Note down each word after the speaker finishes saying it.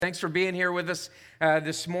Thanks for being here with us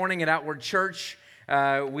this morning at Outward Church.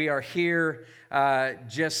 We are here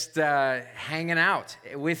just hanging out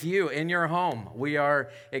with you in your home. We are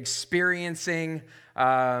experiencing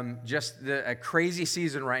a crazy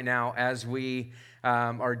season right now as we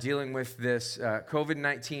are dealing with this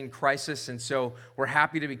COVID-19 crisis. And so we're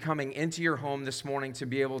happy to be coming into your home this morning to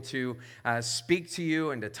be able to speak to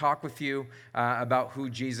you and to talk with you about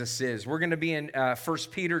who Jesus is. We're going to be in 1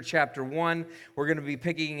 Peter chapter 1. We're going to be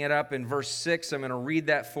picking it up in verse 6. I'm going to read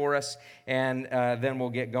that for us, and then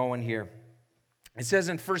we'll get going here. It says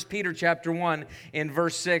in 1 Peter chapter 1, in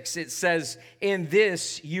verse 6, it says, "In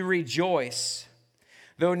this you rejoice,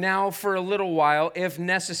 though now for a little while, if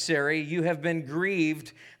necessary, you have been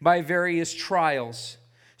grieved by various trials,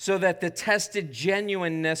 so that the tested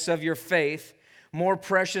genuineness of your faith, more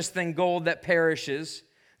precious than gold that perishes,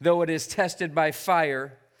 though it is tested by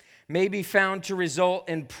fire, may be found to result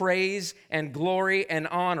in praise and glory and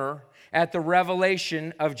honor at the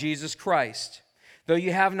revelation of Jesus Christ. Though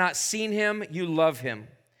you have not seen him, you love him.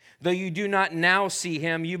 Though you do not now see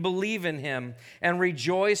him, you believe in him and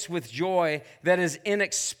rejoice with joy that is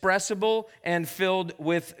inexpressible and filled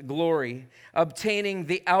with glory, obtaining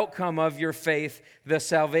the outcome of your faith, the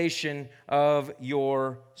salvation of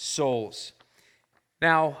your souls."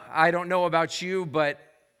 Now, I don't know about you, but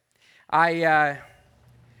I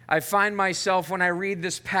find myself when I read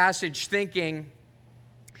this passage thinking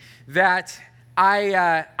that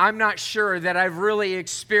I'm not sure that I've really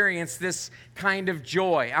experienced this kind of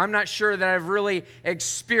joy. I'm not sure that I've really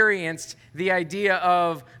experienced the idea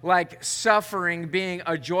of like suffering being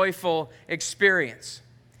a joyful experience.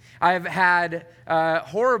 I've had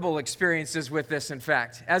horrible experiences with this, in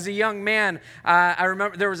fact. As a young man, I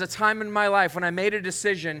remember there was a time in my life when I made a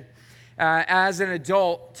decision as an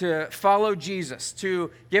adult to follow Jesus,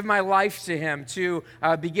 to give my life to him, to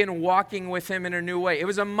begin walking with him in a new way. It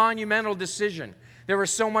was a monumental decision. There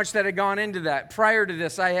was so much that had gone into that. Prior to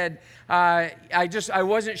this, I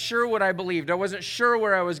wasn't sure what I believed. I wasn't sure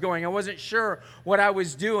where I was going. I wasn't sure what I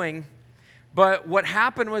was doing. But what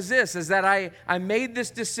happened was this, is that I made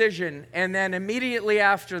this decision, and then immediately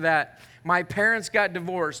after that, my parents got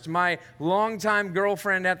divorced. My longtime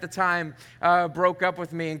girlfriend at the time broke up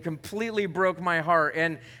with me and completely broke my heart.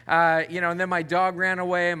 And, and then my dog ran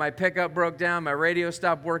away, my pickup broke down, my radio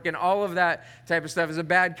stopped working, all of that type of stuff. It was a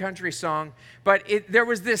bad country song. But there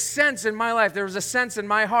was this sense in my life, there was a sense in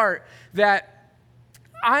my heart that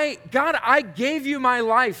God, I gave you my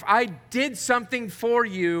life. I did something for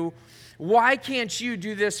you. Why can't you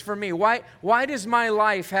do this for me? Why does my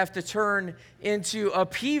life have to turn into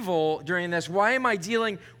upheaval during this? Why am I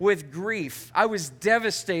dealing with grief? I was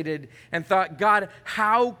devastated and thought, God,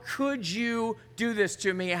 how could you do this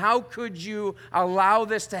to me? How could you allow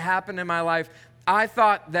this to happen in my life? I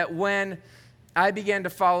thought that when I began to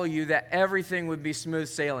follow you, that everything would be smooth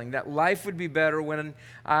sailing, that life would be better when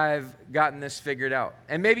I've gotten this figured out.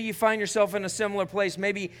 And maybe you find yourself in a similar place.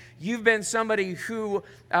 Maybe you've been somebody who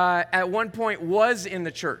at one point was in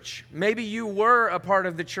the church. Maybe you were a part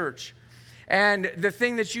of the church. And the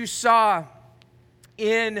thing that you saw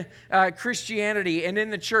in Christianity and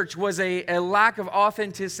in the church was a lack of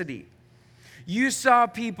authenticity. You saw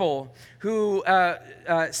people who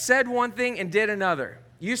said one thing and did another.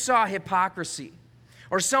 You saw hypocrisy,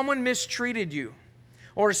 or someone mistreated you,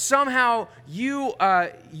 or somehow you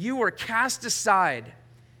were cast aside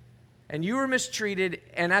and you were mistreated,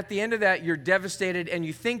 and at the end of that, you're devastated and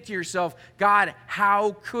you think to yourself, God,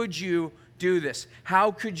 how could you do this?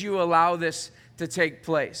 How could you allow this to take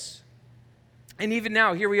place? And even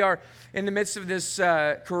now, here we are in the midst of this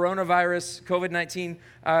coronavirus,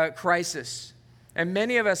 COVID-19 crisis. And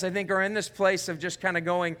many of us, I think, are in this place of just kind of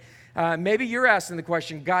going, maybe you're asking the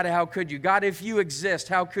question, God, how could you? God, if you exist,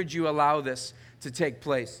 how could you allow this to take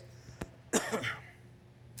place?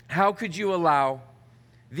 How could you allow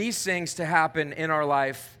these things to happen in our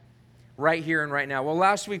life right here and right now? Well,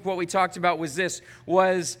 last week what we talked about was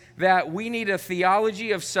that we need a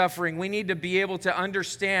theology of suffering. We need to be able to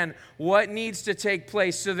understand what needs to take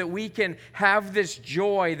place so that we can have this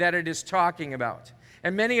joy that it is talking about.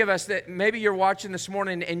 And many of us that maybe you're watching this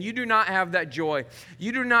morning and you do not have that joy.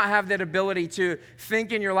 You do not have that ability to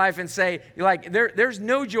think in your life and say, like, there's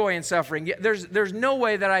no joy in suffering. There's no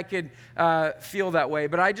way that I could feel that way.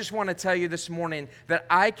 But I just want to tell you this morning that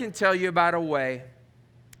I can tell you about a way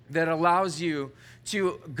that allows you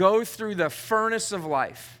to go through the furnace of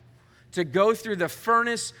life, to go through the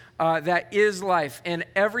furnace that is life and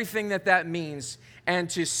everything that means, and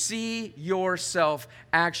to see yourself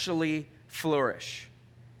actually flourish.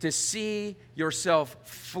 To see yourself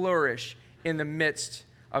flourish in the midst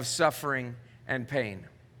of suffering and pain.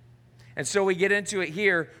 And so we get into it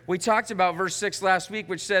here. We talked about verse 6 last week,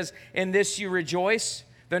 which says, "In this you rejoice,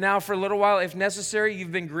 though now for a little while, if necessary,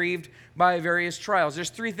 you've been grieved by various trials." There's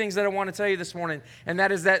three things that I want to tell you this morning, and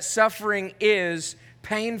that is that suffering is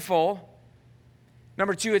painful.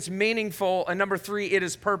 Number two, it's meaningful. And number three, it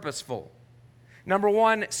is purposeful. Number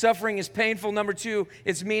one, suffering is painful. Number two,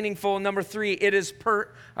 it's meaningful. And number three, it is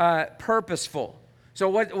purposeful. So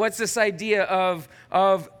what's this idea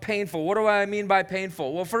of painful? What do I mean by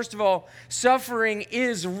painful? Well, first of all, suffering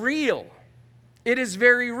is real. It is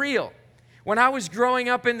very real. When I was growing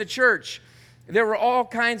up in the church, there were all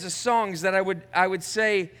kinds of songs that I would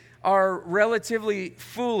say are relatively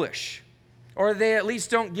foolish, or they at least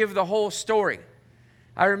don't give the whole story.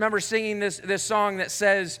 I remember singing this song that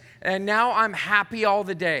says, "And now I'm happy all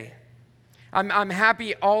the day. I'm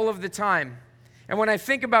happy all of the time." And when I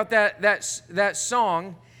think about that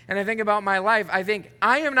song, and I think about my life, I think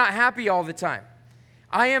I am not happy all the time.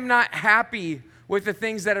 I am not happy with the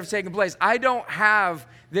things that have taken place. I don't have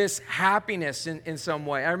this happiness in some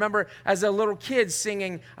way. I remember as a little kid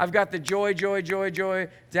singing, "I've got the joy, joy, joy, joy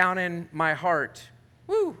down in my heart."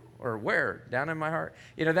 Woo! Or where? Down in my heart.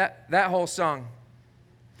 You know, that whole song.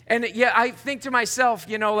 And yeah, I think to myself,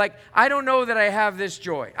 you know, like, I don't know that I have this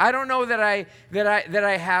joy. I don't know that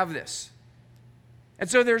I have this. And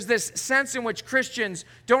so there's this sense in which Christians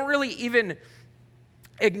don't really even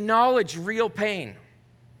acknowledge real pain.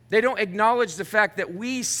 They don't acknowledge the fact that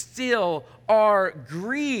we still are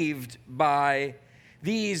grieved by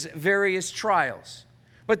these various trials.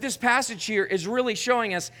 But this passage here is really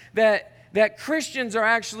showing us that Christians are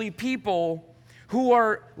actually people who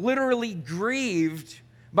are literally grieved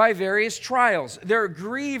by various trials. They're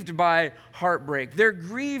grieved by heartbreak. They're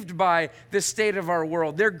grieved by the state of our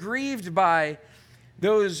world. They're grieved by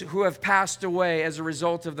those who have passed away as a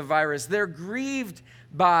result of the virus. They're grieved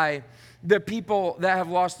by the people that have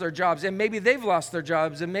lost their jobs. And maybe they've lost their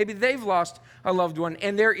jobs, and maybe they've lost a loved one.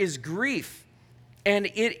 And there is grief, and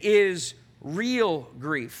it is real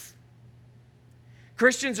grief.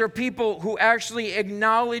 Christians are people who actually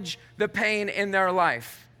acknowledge the pain in their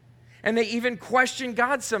life. And they even question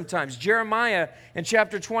God sometimes. Jeremiah in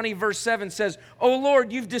chapter 20, verse 7 says, "O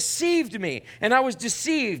Lord, you've deceived me, and I was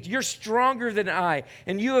deceived. You're stronger than I,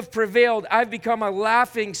 and you have prevailed. I've become a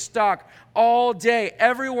laughing stock all day.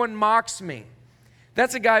 Everyone mocks me."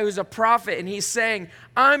 That's a guy who's a prophet, and he's saying,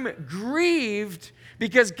 "I'm grieved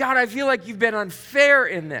because, God, I feel like you've been unfair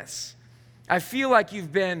in this. I feel like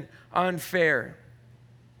you've been unfair."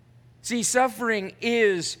 See, suffering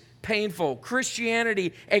is painful.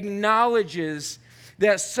 Christianity acknowledges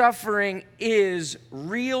that suffering is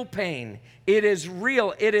real pain. It is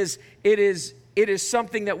real. It is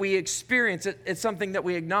something that we experience. It's something that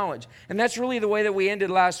we acknowledge. And that's really the way that we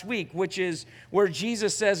ended last week, which is where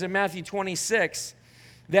Jesus says in Matthew 26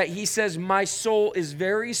 that he says, "My soul is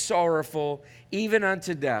very sorrowful, even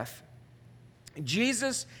unto death."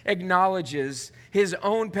 Jesus acknowledges his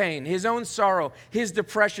own pain, his own sorrow, his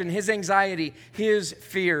depression, his anxiety, his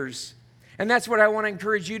fears. And that's what I want to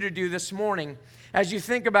encourage you to do this morning as you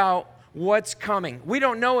think about what's coming. We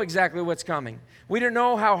don't know exactly what's coming. We don't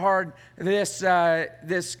know how hard this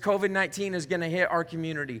COVID-19 is going to hit our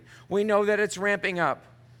community. We know that it's ramping up.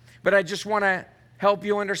 But I just want to help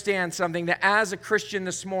you understand something, that as a Christian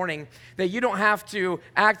this morning, that you don't have to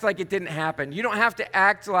act like it didn't happen. You don't have to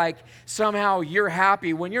act like somehow you're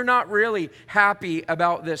happy when you're not really happy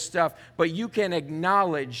about this stuff, but you can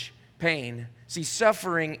acknowledge pain. See,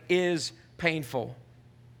 suffering is painful.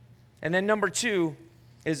 And then number two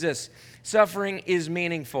is this: suffering is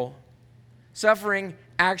meaningful. Suffering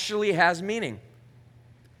actually has meaning.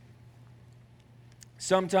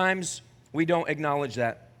 Sometimes we don't acknowledge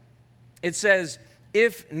that. It says,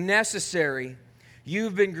 "If necessary,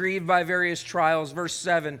 you've been grieved by various trials," verse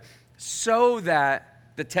 7, "so that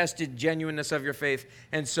the tested genuineness of your faith,"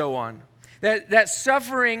 and so on. That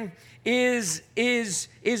suffering is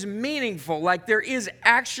meaningful, like there is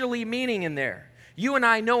actually meaning in there. You and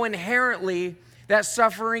I know inherently that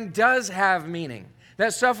suffering does have meaning.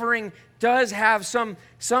 That suffering does have some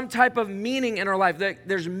type of meaning in our life. That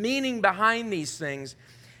there's meaning behind these things.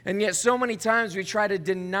 And yet so many times we try to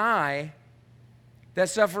deny that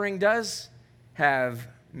suffering does have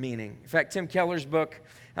meaning. In fact, Tim Keller's book,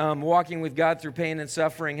 Walking with God Through Pain and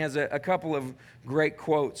Suffering, has a couple of great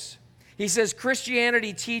quotes. He says,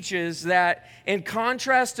 "Christianity teaches that in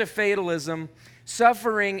contrast to fatalism,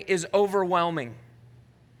 suffering is overwhelming,"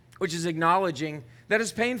 which is acknowledging that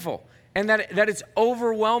it's painful and that it's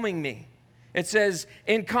overwhelming me. It says,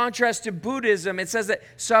 in contrast to Buddhism, it says that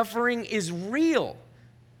suffering is real.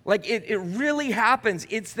 Like it really happens.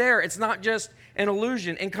 It's there. It's not just an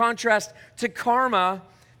illusion. In contrast to karma,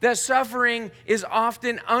 that suffering is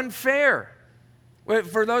often unfair.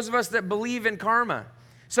 For those of us that believe in karma,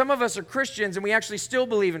 some of us are Christians and we actually still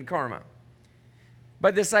believe in karma.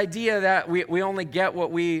 But this idea that we only get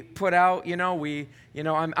what we put out,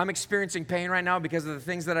 I'm experiencing pain right now because of the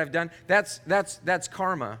things that I've done. That's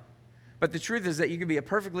karma. But the truth is that you can be a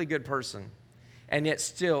perfectly good person and yet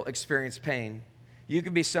still experience pain. You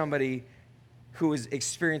can be somebody who is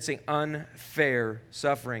experiencing unfair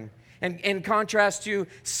suffering. And in contrast to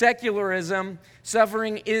secularism,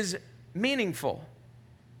 suffering is meaningful.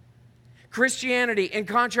 Christianity, in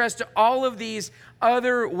contrast to all of these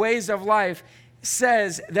other ways of life,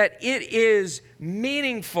 says that it is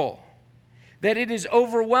meaningful, that it is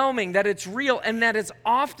overwhelming, that it's real, and that it's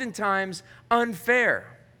oftentimes unfair.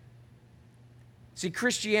 See,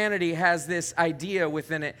 Christianity has this idea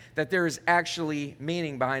within it that there is actually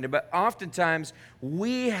meaning behind it, but oftentimes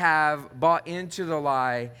we have bought into the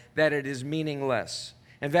lie that it is meaningless.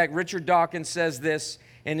 In fact, Richard Dawkins says this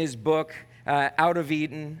in his book, Out of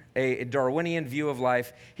Eden, a Darwinian View of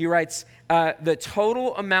Life. He writes, the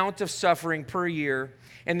total amount of suffering per year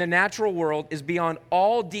in the natural world is beyond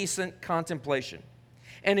all decent contemplation.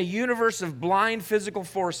 In a universe of blind physical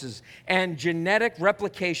forces and genetic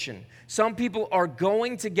replication, some people are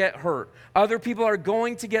going to get hurt. Other people are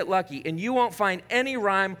going to get lucky, and you won't find any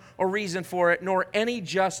rhyme or reason for it, nor any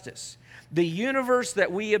justice. The universe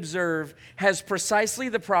that we observe has precisely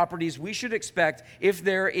the properties we should expect if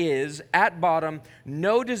there is, at bottom,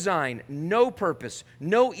 no design, no purpose,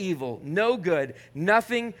 no evil, no good,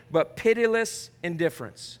 nothing but pitiless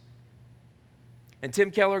indifference. And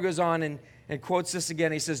Tim Keller goes on and quotes this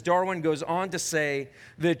again. He says, Darwin goes on to say,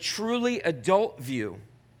 the truly adult view,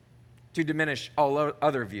 to diminish all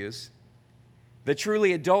other views, the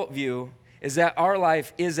truly adult view is that our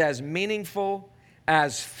life is as meaningful,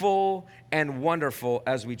 as full, and wonderful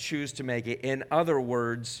as we choose to make it. In other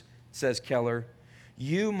words, says Keller,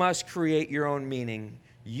 you must create your own meaning.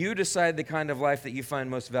 You decide the kind of life that you find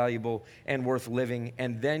most valuable and worth living,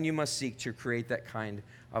 and then you must seek to create that kind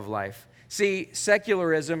of life. See,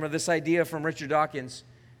 secularism, or this idea from Richard Dawkins,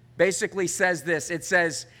 basically says this. It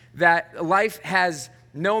says that life has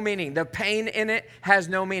no meaning. The pain in it has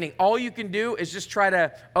no meaning. All you can do is just try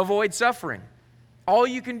to avoid suffering. All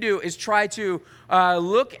you can do is try to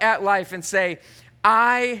look at life and say,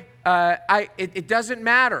 it doesn't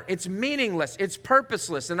matter. It's meaningless. It's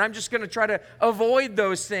purposeless. And I'm just going to try to avoid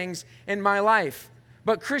those things in my life.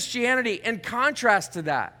 But Christianity, in contrast to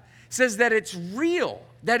that, says that it's real,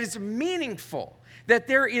 that it's meaningful, that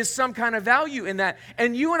there is some kind of value in that.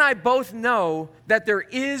 And you and I both know that there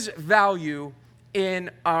is value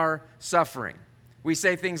in our suffering. We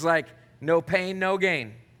say things like, no pain, no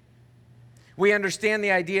gain. We understand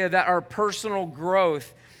the idea that our personal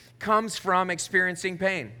growth comes from experiencing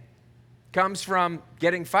pain, comes from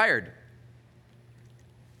getting fired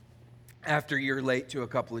after you're late to a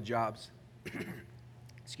couple of jobs.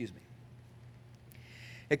 Excuse me.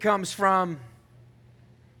 It comes from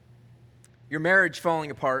your marriage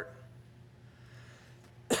falling apart.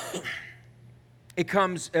 It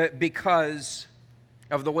comes because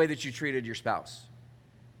of the way that you treated your spouse.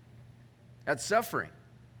 That's suffering.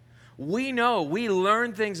 We know, we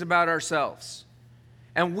learn things about ourselves,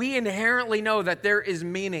 and we inherently know that there is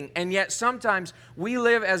meaning, and yet sometimes we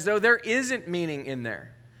live as though there isn't meaning in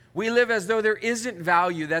there. We live as though there isn't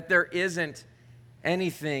value, that there isn't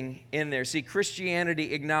anything in there. See,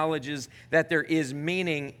 Christianity acknowledges that there is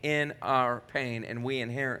meaning in our pain, and we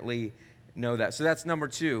inherently know that. So that's number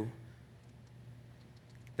 2,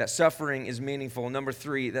 that suffering is meaningful. Number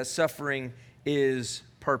 3, that suffering is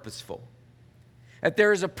purposeful. That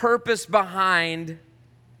there is a purpose behind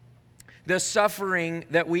the suffering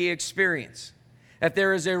that we experience. That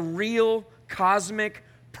there is a real cosmic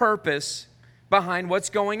purpose behind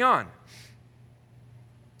what's going on.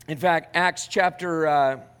 In fact, Acts chapter,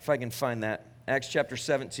 if I can find that, Acts chapter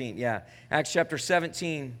 17, Acts chapter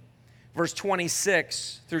 17, verse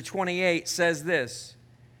 26 through 28 says this.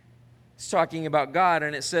 It's talking about God,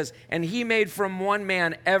 and it says, and he made from one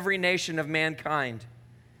man every nation of mankind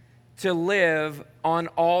to live on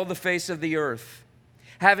all the face of the earth,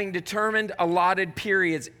 having determined allotted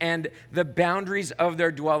periods and the boundaries of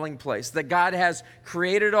their dwelling place. That God has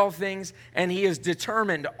created all things and he has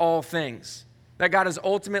determined all things. That God is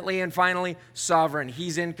ultimately and finally sovereign.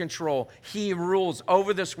 He's in control. He rules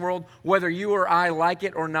over this world, whether you or I like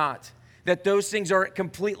it or not. That those things are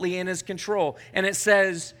completely in his control. And it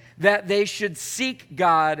says that they should seek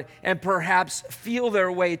God and perhaps feel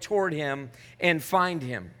their way toward him and find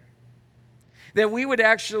him. That we would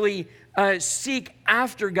actually seek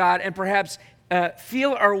after God and perhaps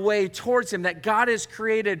feel our way towards him. That God has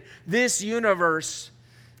created this universe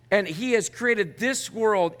And he has created this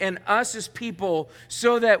world and us as people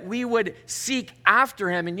so that we would seek after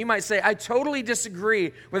him. And you might say, I totally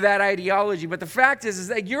disagree with that ideology. But the fact is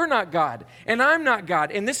that you're not God and I'm not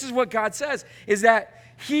God. And this is what God says, is that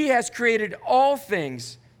he has created all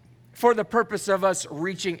things for the purpose of us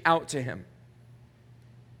reaching out to him.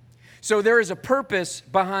 So there is a purpose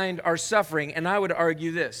behind our suffering. And I would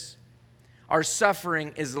argue this. Our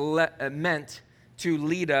suffering is meant to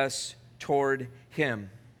lead us toward him.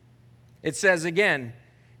 It says again,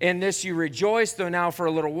 in this you rejoice, though now for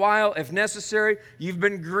a little while, if necessary, you've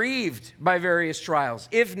been grieved by various trials.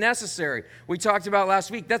 If necessary. We talked about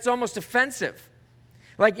last week, that's almost offensive.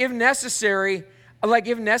 Like if necessary,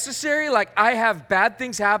 like I have bad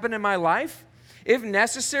things happen in my life. If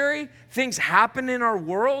necessary, things happen in our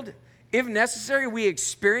world. If necessary, we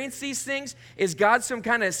experience these things. Is God some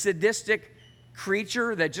kind of sadistic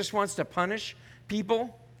creature that just wants to punish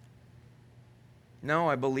people? No,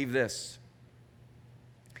 I believe this,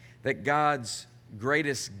 that God's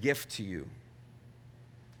greatest gift to you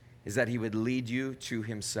is that he would lead you to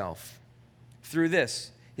himself. Through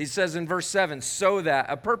this, he says in verse 7, so that,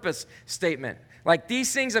 a purpose statement, like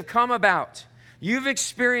these things have come about. You've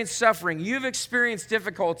experienced suffering, you've experienced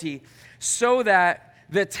difficulty, so that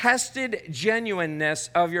the tested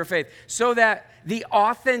genuineness of your faith, so that the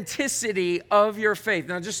authenticity of your faith.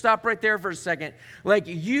 Now just stop right there for a second. Like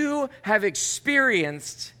you have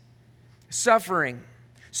experienced suffering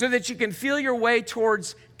so that you can feel your way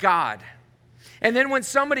towards God. And then when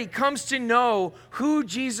somebody comes to know who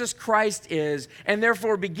Jesus Christ is and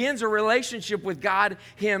therefore begins a relationship with God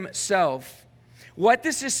himself, what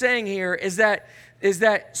this is saying here is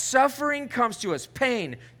that suffering comes to us,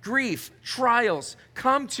 pain, grief, trials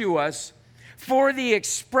come to us for the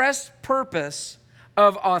express purpose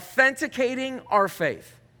of authenticating our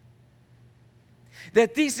faith.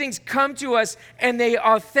 That these things come to us and they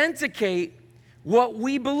authenticate what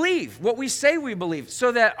we believe, what we say we believe,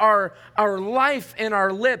 so that our life and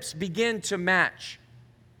our lips begin to match.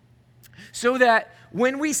 So that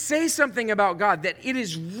when we say something about God, that it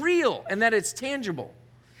is real and that it's tangible.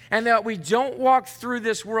 And that we don't walk through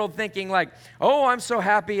this world thinking like, oh, I'm so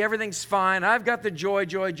happy, everything's fine, I've got the joy,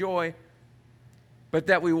 joy, joy. But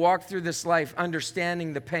that we walk through this life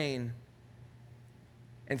understanding the pain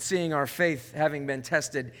and seeing our faith having been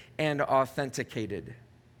tested and authenticated.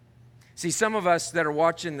 See, some of us that are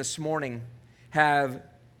watching this morning have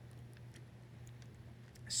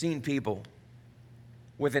seen people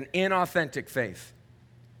with an inauthentic faith,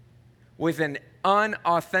 with an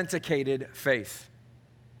unauthenticated faith.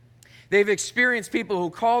 They've experienced people who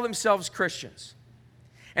call themselves Christians.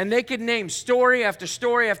 And they could name story after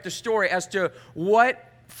story after story as to what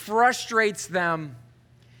frustrates them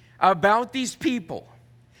about these people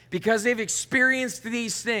because they've experienced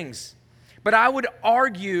these things. But I would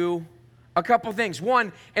argue a couple things.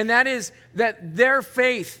 One, and that is that their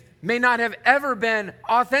faith may not have ever been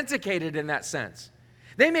authenticated in that sense.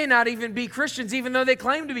 They may not even be Christians, even though they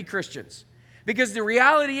claim to be Christians. Because the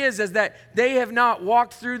reality is that they have not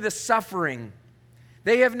walked through the suffering.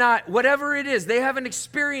 They have not, whatever it is, they haven't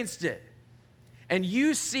experienced it. And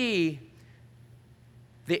you see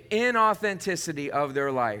the inauthenticity of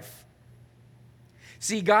their life.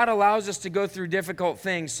 See, God allows us to go through difficult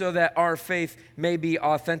things so that our faith may be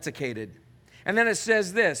authenticated. And then it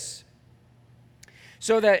says this,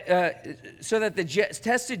 so that the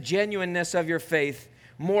tested genuineness of your faith,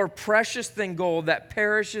 more precious than gold that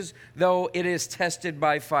perishes though it is tested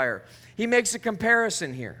by fire. He makes a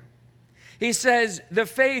comparison here. He says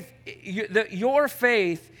your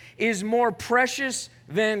faith is more precious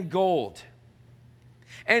than gold.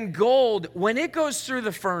 And gold, when it goes through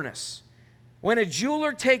the furnace, when a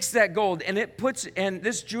jeweler takes that gold and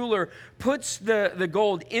this jeweler puts the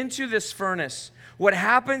gold into this furnace, what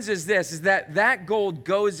happens is that gold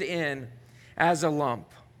goes in as a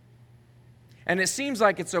lump. And it seems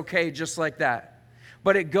like it's okay just like that.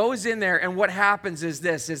 But it goes in there, and what happens is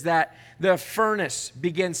that the furnace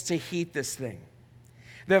begins to heat this thing.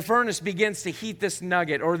 The furnace begins to heat this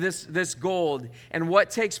nugget or this gold. And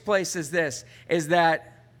what takes place is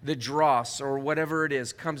that the dross or whatever it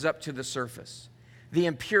is comes up to the surface. The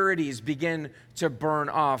impurities begin to burn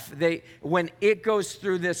off. When it goes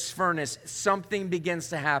through this furnace, something begins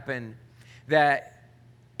to happen that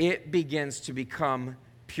it begins to become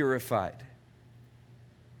purified.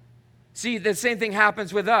 See, the same thing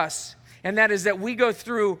happens with us, and that is that we go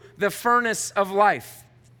through the furnace of life.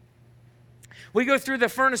 We go through the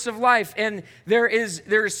furnace of life, and there is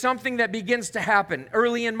something that begins to happen.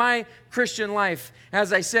 Early in my Christian life,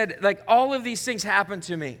 as I said, like all of these things happened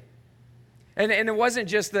to me. And it wasn't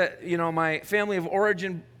just my family of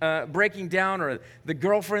origin breaking down, or the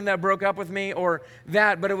girlfriend that broke up with me, or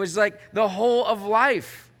that, but it was like the whole of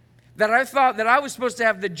life, that I thought that I was supposed to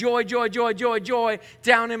have the joy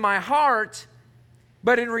down in my heart,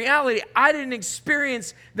 but in reality, I didn't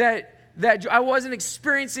experience that I wasn't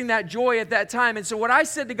experiencing that joy at that time. And so what I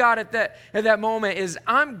said to God at that moment is,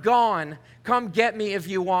 I'm gone. Come get me if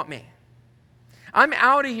you want me. I'm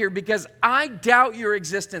out of here because I doubt your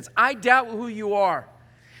existence. I doubt who you are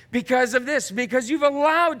because of this, because you've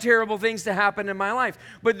allowed terrible things to happen in my life.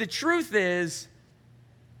 But the truth is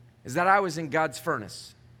that I was in God's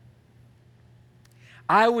furnace.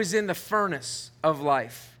 I was in the furnace of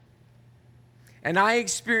life. And I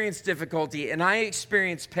experienced difficulty, and I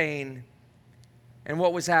experienced pain. And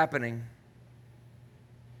what was happening?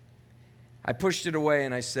 I pushed it away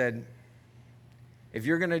and I said, if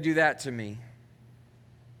you're going to do that to me,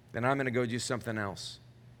 then I'm going to go do something else.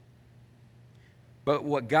 But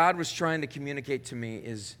what God was trying to communicate to me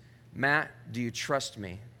is, Matt, do you trust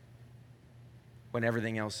me when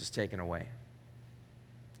everything else is taken away?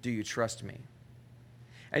 Do you trust me?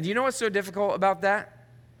 And you know what's so difficult about that?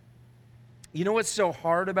 You know what's so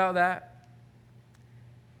hard about that?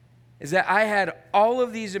 Is that I had all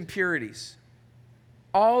of these impurities,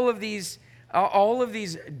 all of these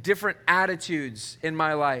different attitudes in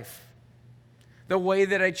my life. The way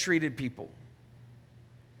that I treated people,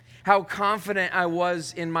 how confident I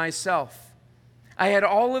was in myself. I had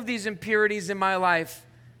all of these impurities in my life.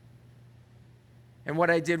 And what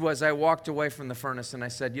I did was I walked away from the furnace and I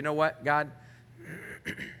said, you know what, God?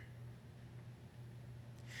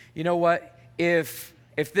 You know what? If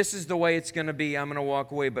this is the way it's going to be, I'm going to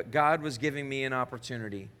walk away. But God was giving me an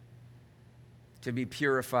opportunity to be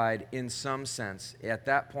purified in some sense at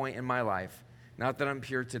that point in my life. Not that I'm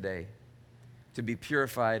pure today. To be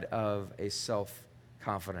purified of a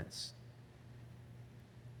self-confidence.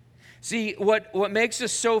 See, what makes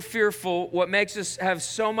us so fearful, what makes us have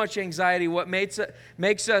so much anxiety, what makes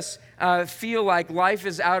us feel like life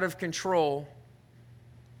is out of control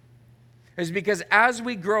is because as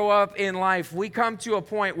we grow up in life, we come to a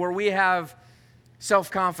point where we have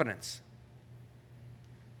self-confidence.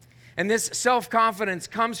 And this self-confidence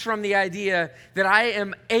comes from the idea that I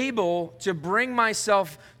am able to bring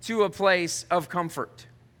myself to a place of comfort.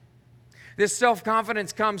 This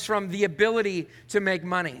self-confidence comes from the ability to make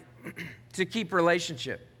money, to keep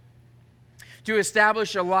relationship, to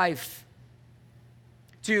establish a life,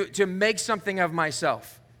 to make something of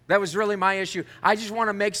myself. That was really my issue. I just want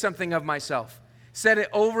to make something of myself. Said it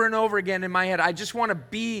over and over again in my head. I just want to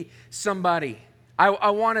be somebody.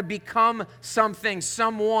 I want to become something,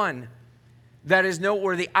 someone that is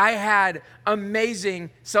noteworthy. I had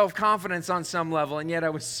amazing self-confidence on some level, and yet I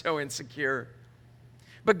was so insecure.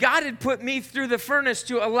 But God had put me through the furnace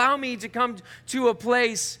to allow me to come to a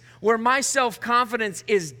place where my self-confidence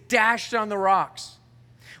is dashed on the rocks.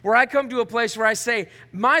 Where I come to a place where I say,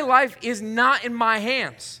 my life is not in my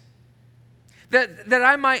hands. That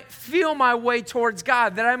I might feel my way towards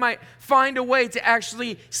God, that I might find a way to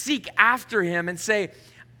actually seek after Him and say,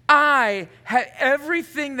 I had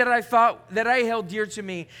everything that I thought that I held dear to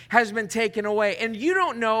me has been taken away. And you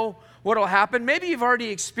don't know what will happen. Maybe you've already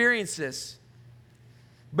experienced this,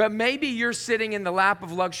 but maybe you're sitting in the lap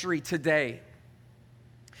of luxury today.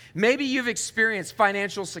 Maybe you've experienced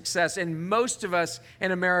financial success, and most of us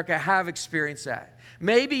in America have experienced that.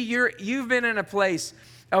 Maybe you've been in a place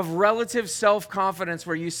of relative self-confidence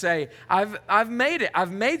where you say, I've made it.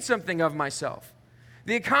 I've made something of myself.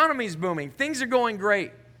 The economy's booming. Things are going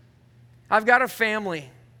great. I've got a family.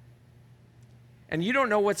 And you don't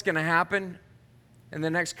know what's going to happen in the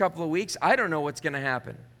next couple of weeks. I don't know what's going to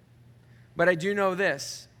happen. But I do know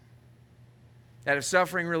this, that if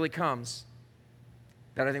suffering really comes,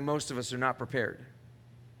 that I think most of us are not prepared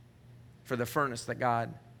for the furnace that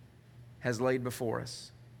God has laid before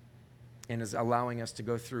us and is allowing us to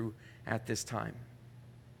go through at this time.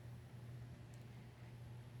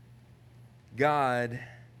 God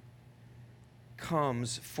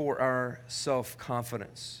comes for our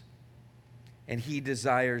self-confidence, and He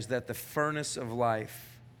desires that the furnace of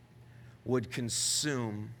life would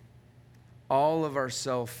consume all of our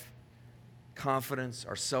self-confidence,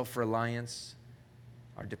 our self-reliance,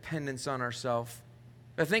 our dependence on ourselves.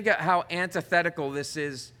 But think of how antithetical this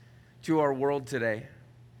is to our world today.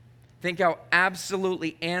 Think how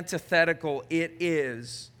absolutely antithetical it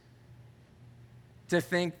is to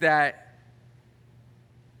think that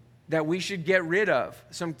we should get rid of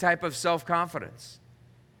some type of self-confidence,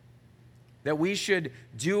 that we should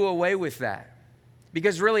do away with that.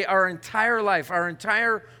 Because really our entire life, our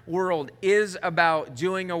entire world is about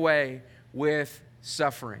doing away with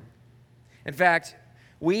suffering. In fact,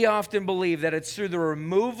 we often believe that it's through the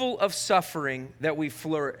removal of suffering that we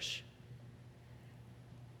flourish.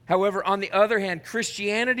 However, on the other hand,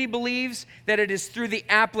 Christianity believes that it is through the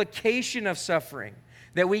application of suffering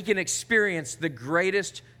that we can experience the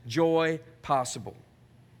greatest joy possible.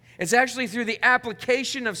 It's actually through the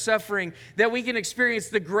application of suffering that we can experience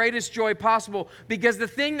the greatest joy possible, because the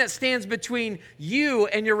thing that stands between you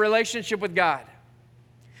and your relationship with God,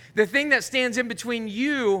 the thing that stands in between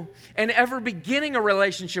you and ever beginning a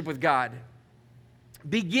relationship with God,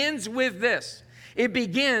 begins with this. It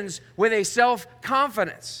begins with a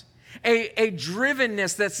self-confidence, a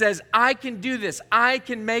drivenness that says, I can do this, I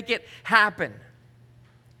can make it happen.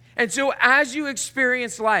 And so as you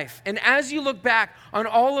experience life, and as you look back on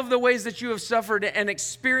all of the ways that you have suffered and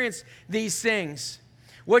experienced these things,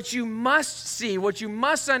 what you must see, what you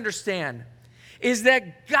must understand, is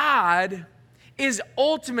that God is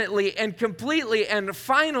ultimately and completely and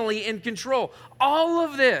finally in control. All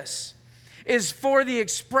of this is for the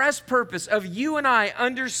express purpose of you and I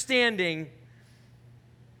understanding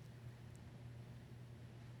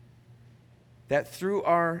that through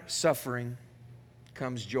our suffering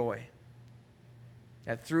comes joy.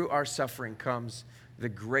 That through our suffering comes the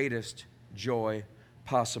greatest joy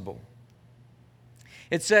possible.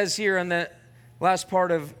 It says here in the last part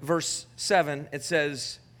of verse 7, it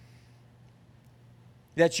says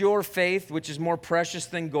that your faith, which is more precious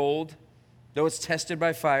than gold, though it's tested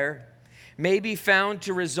by fire, may be found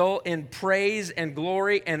to result in praise and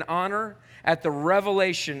glory and honor at the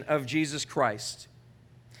revelation of Jesus Christ.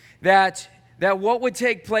 That what would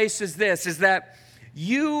take place is this, is that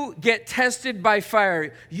you get tested by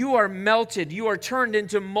fire. You are melted. You are turned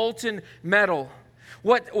into molten metal.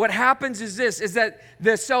 What happens is this, is that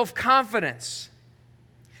the self-confidence,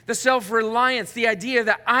 the self-reliance, the idea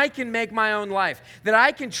that I can make my own life, that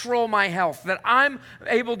I control my health, that I'm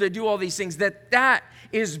able to do all these things, that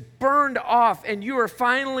is burned off, and you are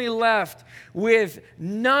finally left with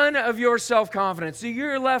none of your self-confidence. So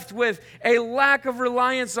you're left with a lack of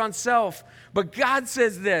reliance on self. But God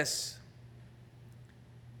says this,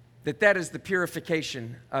 that is the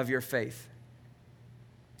purification of your faith.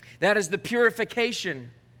 That is the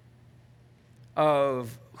purification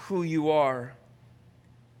of who you are.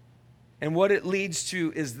 And what it leads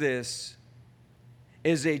to is this,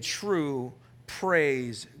 is a true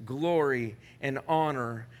praise, glory, and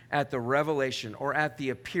honor at the revelation or at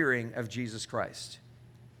the appearing of Jesus Christ.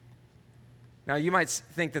 Now, you might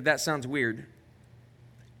think that sounds weird,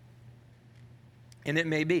 and it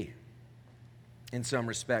may be in some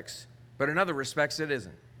respects, but in other respects it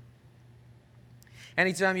isn't.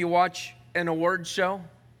 Anytime you watch an award show,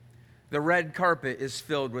 the red carpet is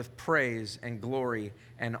filled with praise and glory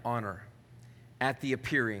and honor at the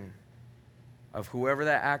appearing of whoever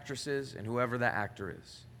that actress is and whoever that actor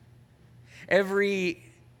is. Every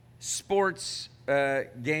sports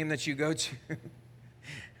game that you go to,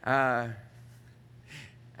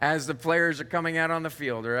 as the players are coming out on the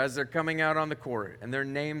field or as they're coming out on the court and their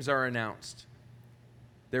names are announced,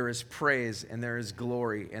 there is praise and there is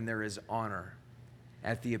glory and there is honor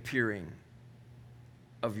at the appearing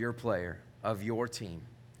of your player, of your team,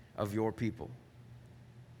 of your people.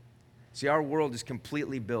 See, our world is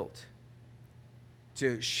completely built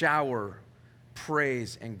to shower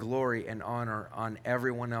praise and glory and honor on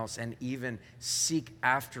everyone else and even seek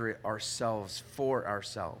after it ourselves, for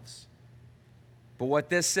ourselves. But what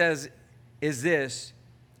this says is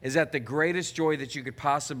that the greatest joy that you could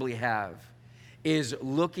possibly have is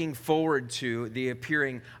looking forward to the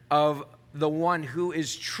appearing of the one who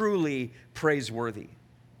is truly praiseworthy,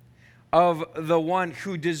 of the one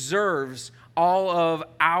who deserves all of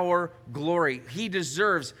our glory. He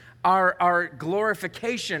deserves our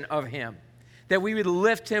glorification of him, that we would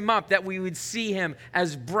lift him up, that we would see him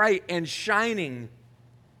as bright and shining,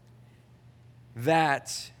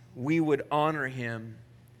 that we would honor him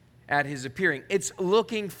at his appearing. It's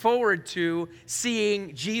looking forward to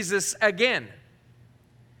seeing Jesus again.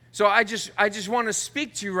 So I just want to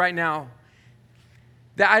speak to you right now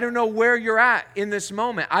that I don't know where you're at in this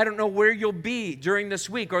moment. I don't know where you'll be during this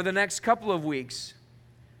week or the next couple of weeks.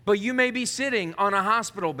 But you may be sitting on a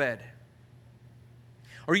hospital bed.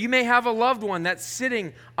 Or you may have a loved one that's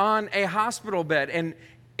sitting on a hospital bed. And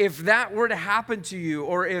if that were to happen to you,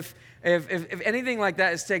 or if anything like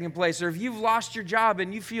that is taking place, or if you've lost your job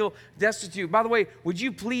and you feel destitute, by the way, would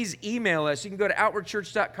you please email us? You can go to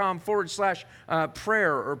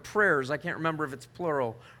outwardchurch.com/prayer or prayers. I can't remember if it's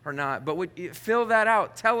plural or not, but fill that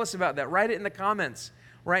out. Tell us about that. Write it in the comments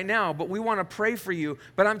right now. But we want to pray for you.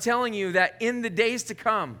 But I'm telling you that in the days to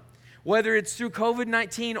come, whether it's through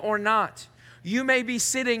COVID-19 or not, You may be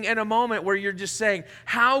sitting in a moment where you're just saying,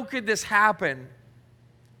 how could this happen?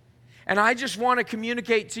 And I just want to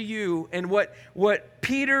communicate to you and what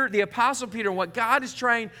Peter, the Apostle Peter, what God is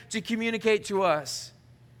trying to communicate to us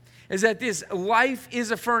is that this life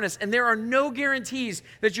is a furnace, and there are no guarantees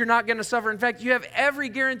that you're not going to suffer. In fact, you have every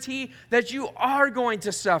guarantee that you are going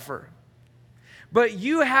to suffer. But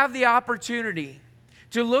you have the opportunity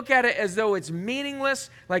to look at it as though it's meaningless,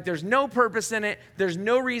 like there's no purpose in it, there's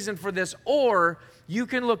no reason for this, or you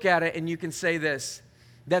can look at it and you can say this,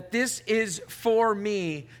 that this is for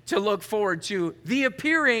me to look forward to the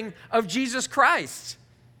appearing of Jesus Christ.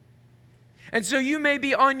 And so you may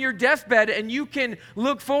be on your deathbed and you can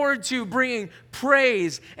look forward to bringing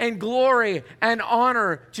praise and glory and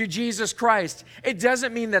honor to Jesus Christ. It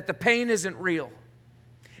doesn't mean that the pain isn't real.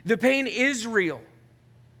 The pain is real.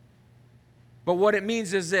 But what it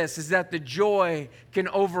means is this, is that the joy can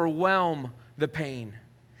overwhelm the pain.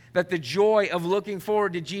 That the joy of looking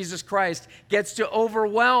forward to Jesus Christ gets to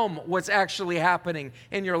overwhelm what's actually happening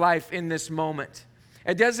in your life in this moment.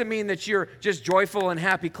 It doesn't mean that you're just joyful and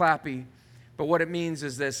happy clappy. But what it means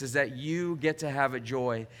is this, is that you get to have a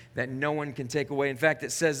joy that no one can take away. In fact,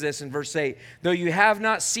 it says this in verse 8, though you have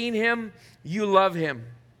not seen him, you love him.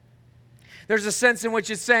 There's a sense in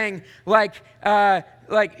which it's saying, like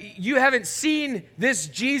you haven't seen this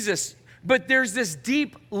Jesus, but there's this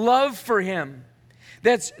deep love for him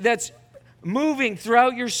that's moving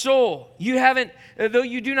throughout your soul. You haven't, though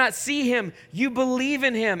you do not see him, you believe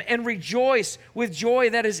in him and rejoice with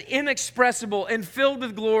joy that is inexpressible and filled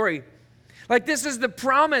with glory. Like this is the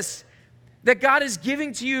promise that God is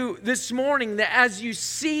giving to you this morning, that as you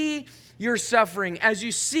see your suffering, as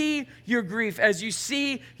you see your grief, as you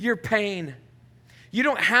see your pain, you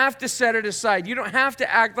don't have to set it aside. You don't have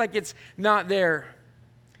to act like it's not there.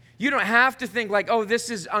 You don't have to think like, oh, this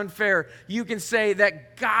is unfair. You can say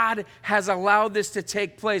that God has allowed this to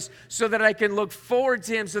take place so that I can look forward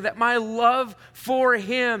to him, so that my love for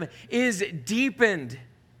him is deepened,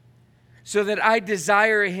 so that I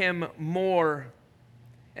desire him more,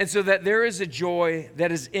 and so that there is a joy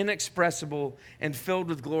that is inexpressible and filled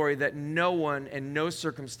with glory that no one and no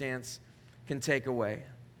circumstance can take away.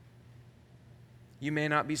 You may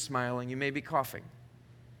not be smiling, you may be coughing,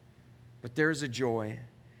 but there is a joy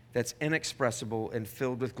that's inexpressible and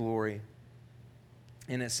filled with glory.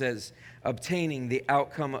 And it says, obtaining the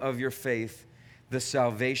outcome of your faith, the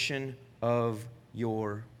salvation of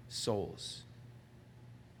your souls.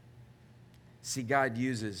 See, God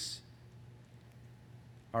uses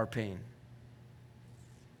our pain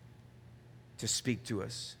to speak to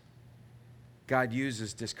us. God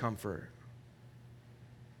uses discomfort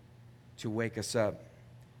to wake us up.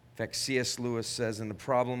 In fact, C.S. Lewis says in The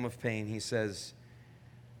Problem of Pain, he says,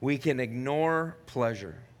 we can ignore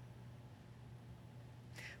pleasure,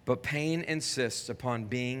 but pain insists upon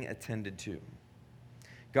being attended to.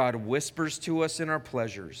 God whispers to us in our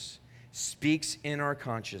pleasures, speaks in our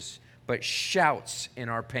conscience, but shouts in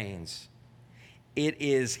our pains. It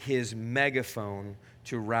is his megaphone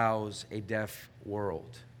to rouse a deaf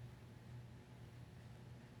world.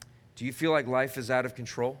 Do you feel like life is out of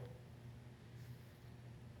control?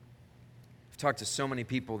 I've talked to so many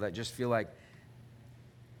people that just feel like,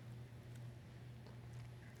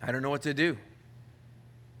 I don't know what to do.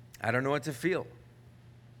 I don't know what to feel.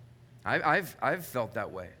 I've felt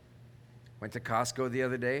that way. Went to Costco the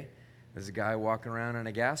other day. There's a guy walking around in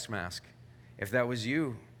a gas mask. If that was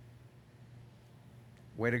you,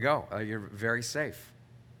 way to go. You're very safe.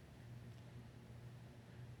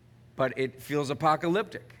 But it feels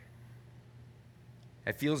apocalyptic.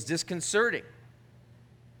 It feels disconcerting.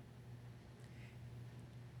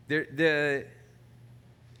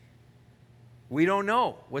 We don't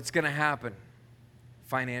know what's going to happen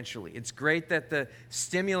financially. It's great that the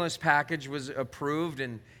stimulus package was approved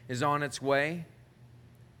and is on its way,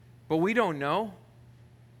 but we don't know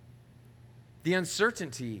the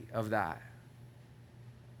uncertainty of that.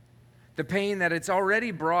 The pain that it's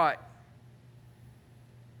already brought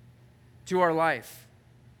to our life,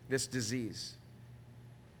 this disease.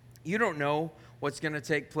 You don't know what's going to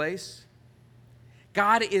take place.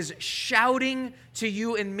 God is shouting to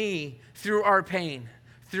you and me through our pain,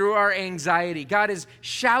 through our anxiety. God is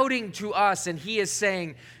shouting to us, and he is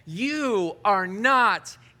saying, you are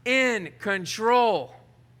not in control.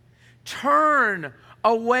 Turn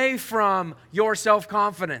away from your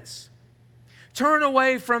self-confidence. Turn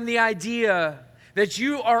away from the idea that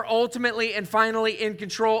you are ultimately and finally in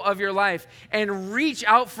control of your life, and reach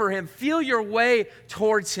out for him. Feel your way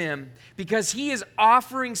towards him, because he is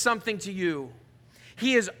offering something to you.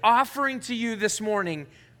 He is offering to you this morning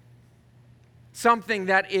something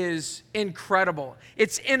that is incredible.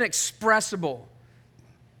 It's inexpressible.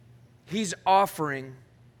 He's offering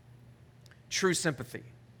true sympathy.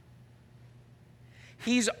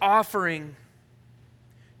 He's offering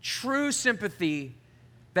true sympathy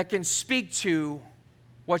that can speak to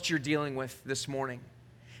what you're dealing with this morning.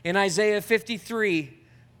 In Isaiah 53,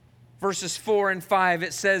 verses 4 and 5,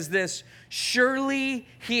 it says this, "Surely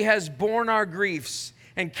he has borne our griefs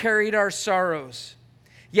and carried our sorrows.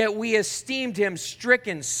 Yet we esteemed him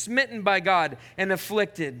stricken, smitten by God, and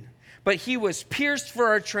afflicted. But he was pierced for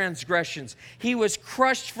our transgressions. He was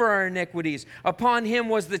crushed for our iniquities. Upon him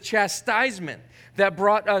was the chastisement that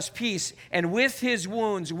brought us peace, and with his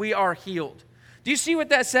wounds we are healed." Do you see what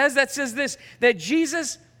that says? That says this, that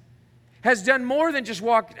Jesus has done more than just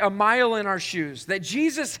walk a mile in our shoes. That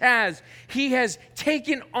Jesus he has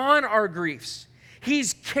taken on our griefs.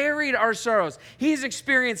 He's carried our sorrows. He's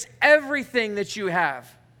experienced everything that you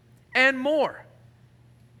have and more.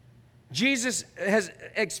 Jesus has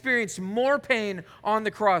experienced more pain on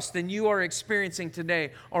the cross than you are experiencing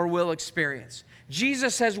today or will experience.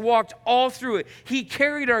 Jesus has walked all through it. He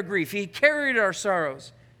carried our grief. He carried our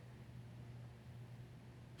sorrows.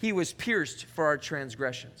 He was pierced for our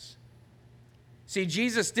transgressions. See,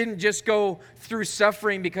 Jesus didn't just go through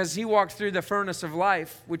suffering because he walked through the furnace of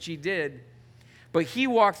life, which he did, but he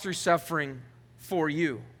walked through suffering for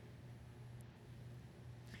you.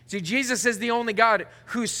 See, Jesus is the only God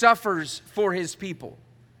who suffers for his people.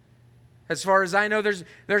 As far as I know,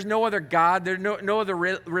 there's no other God, there's no other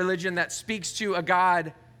religion that speaks to a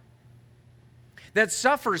God that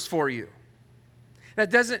suffers for you.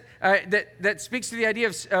 That speaks to the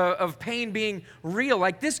idea of pain being real.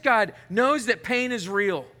 Like, this God knows that pain is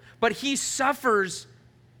real, but he suffers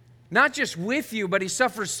not just with you, but he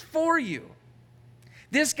suffers for you.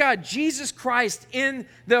 This God, Jesus Christ in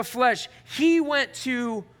the flesh, he went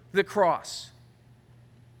to the cross.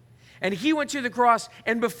 And he went to the cross,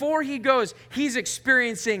 and before he goes, he's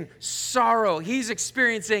experiencing sorrow. He's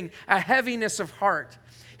experiencing a heaviness of heart.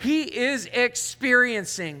 He is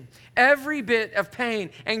experiencing every bit of pain,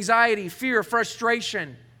 anxiety, fear,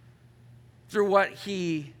 frustration through what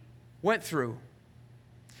he went through.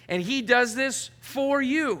 And he does this for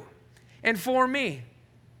you and for me.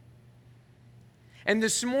 And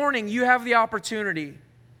this morning, you have the opportunity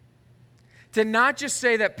to not just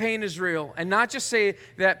say that pain is real and not just say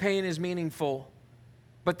that pain is meaningful,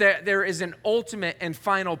 but that there is an ultimate and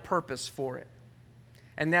final purpose for it.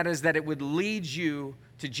 And that is that it would lead you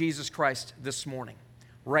to Jesus Christ this morning,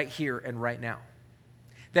 right here and right now.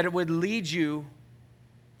 That it would lead you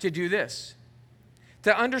to do this.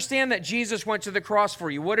 To understand that Jesus went to the cross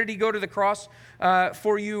for you. What did he go to the cross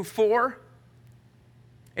for you for?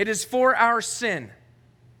 It is for our sin.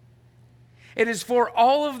 It is for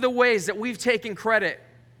all of the ways that we've taken credit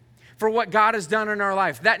for what God has done in our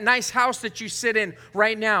life. That nice house that you sit in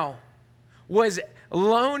right now was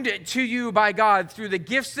loaned to you by God through the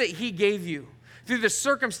gifts that he gave you, through the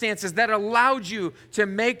circumstances that allowed you to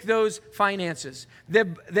make those finances.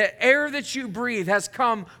 The air that you breathe has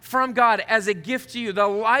come from God as a gift to you. The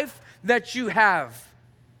life that you have,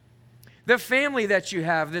 the family that you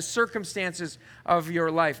have, the circumstances of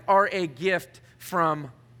your life are a gift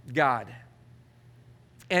from God.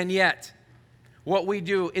 And yet, what we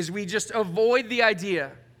do is we just avoid the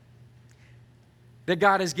idea that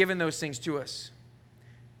God has given those things to us.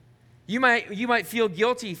 You might feel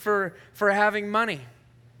guilty for having money.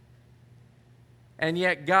 And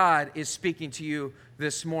yet God is speaking to you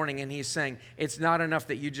this morning, and he's saying, it's not enough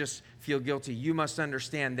that you just feel guilty. You must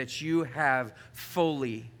understand that you have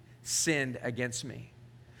fully sinned against me.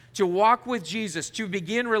 To walk with Jesus, to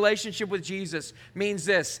begin relationship with Jesus means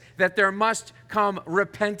this, that there must come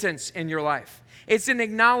repentance in your life. It's an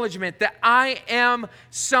acknowledgement that I am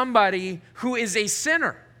somebody who is a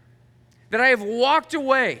sinner, that I have walked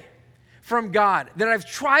away from God, that I've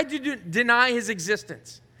tried to deny his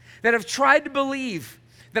existence, that I've tried to believe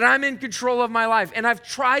that I'm in control of my life, and I've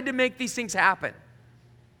tried to make these things happen.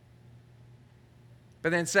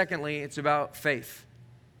 But then secondly, it's about faith.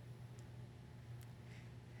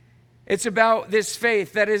 It's about this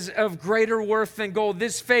faith that is of greater worth than gold.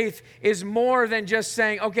 This faith is more than just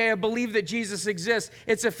saying, okay, I believe that Jesus exists.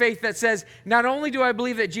 It's a faith that says, not only do I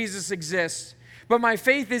believe that Jesus exists, but my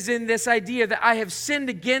faith is in this idea that I have sinned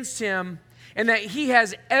against him and that he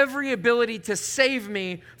has every ability to save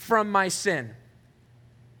me from my sin.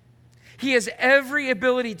 He has every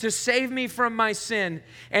ability to save me from my sin,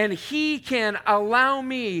 and he can allow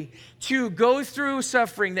me to go through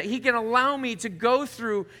suffering, that he can allow me to go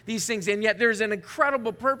through these things, and yet there's an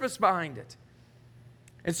incredible purpose behind it.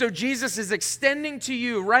 And so Jesus is extending to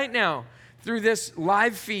you right now through this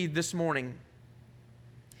live feed this morning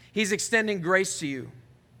He's extending grace to you,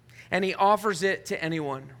 and he offers it to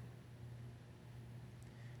anyone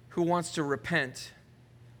who wants to repent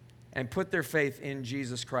and put their faith in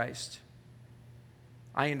Jesus Christ.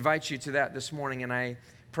 I invite you to that this morning, and I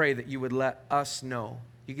pray that you would let us know.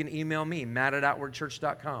 You can email me,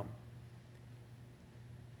 matt@outwardchurch.com.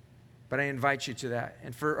 But I invite you to that.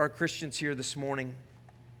 And for our Christians here this morning,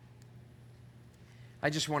 I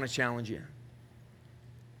just want to challenge you.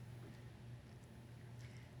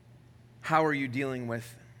 How are you dealing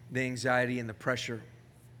with the anxiety and the pressure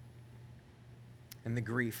and the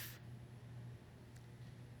grief?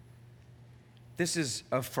 This is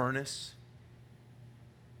a furnace.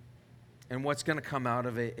 And what's going to come out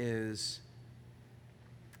of it is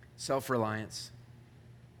self-reliance.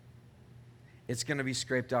 It's going to be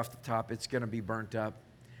scraped off the top. It's going to be burnt up.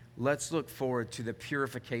 Let's look forward to the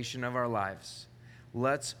purification of our lives.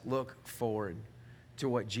 Let's look forward to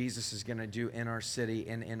what Jesus is going to do in our city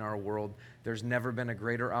and in our world. There's never been a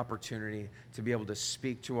greater opportunity to be able to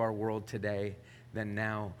speak to our world today than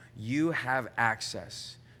now. You have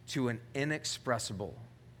access to an inexpressible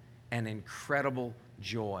and incredible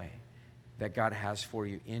joy that God has for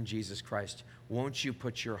you in Jesus Christ. Won't you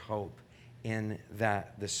put your hope in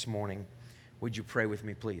that this morning? Would you pray with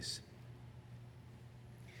me, please?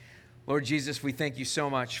 Lord Jesus, we thank you so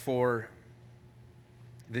much for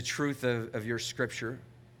the truth of your scripture.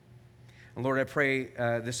 And Lord, I pray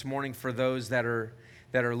this morning for those that are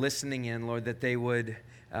listening in, Lord, that they would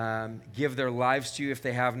give their lives to you if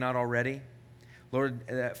they have not already.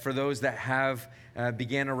 Lord, for those that have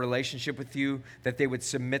began a relationship with you, that they would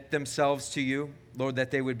submit themselves to you. Lord,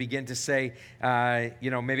 that they would begin to say,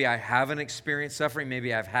 maybe I haven't experienced suffering.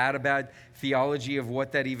 Maybe I've had a bad theology of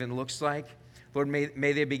what that even looks like. Lord,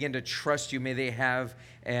 may they begin to trust you. May they have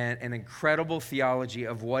an incredible theology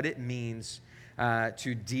of what it means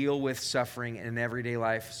to deal with suffering in everyday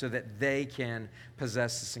life so that they can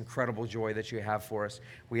possess this incredible joy that you have for us.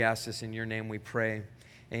 We ask this in your name, we pray.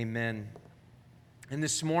 Amen. And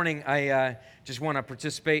this morning, I just want to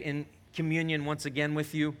participate in communion once again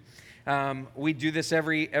with you. We do this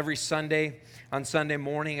every Sunday on Sunday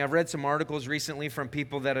morning. I've read some articles recently from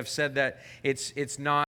people that have said that it's not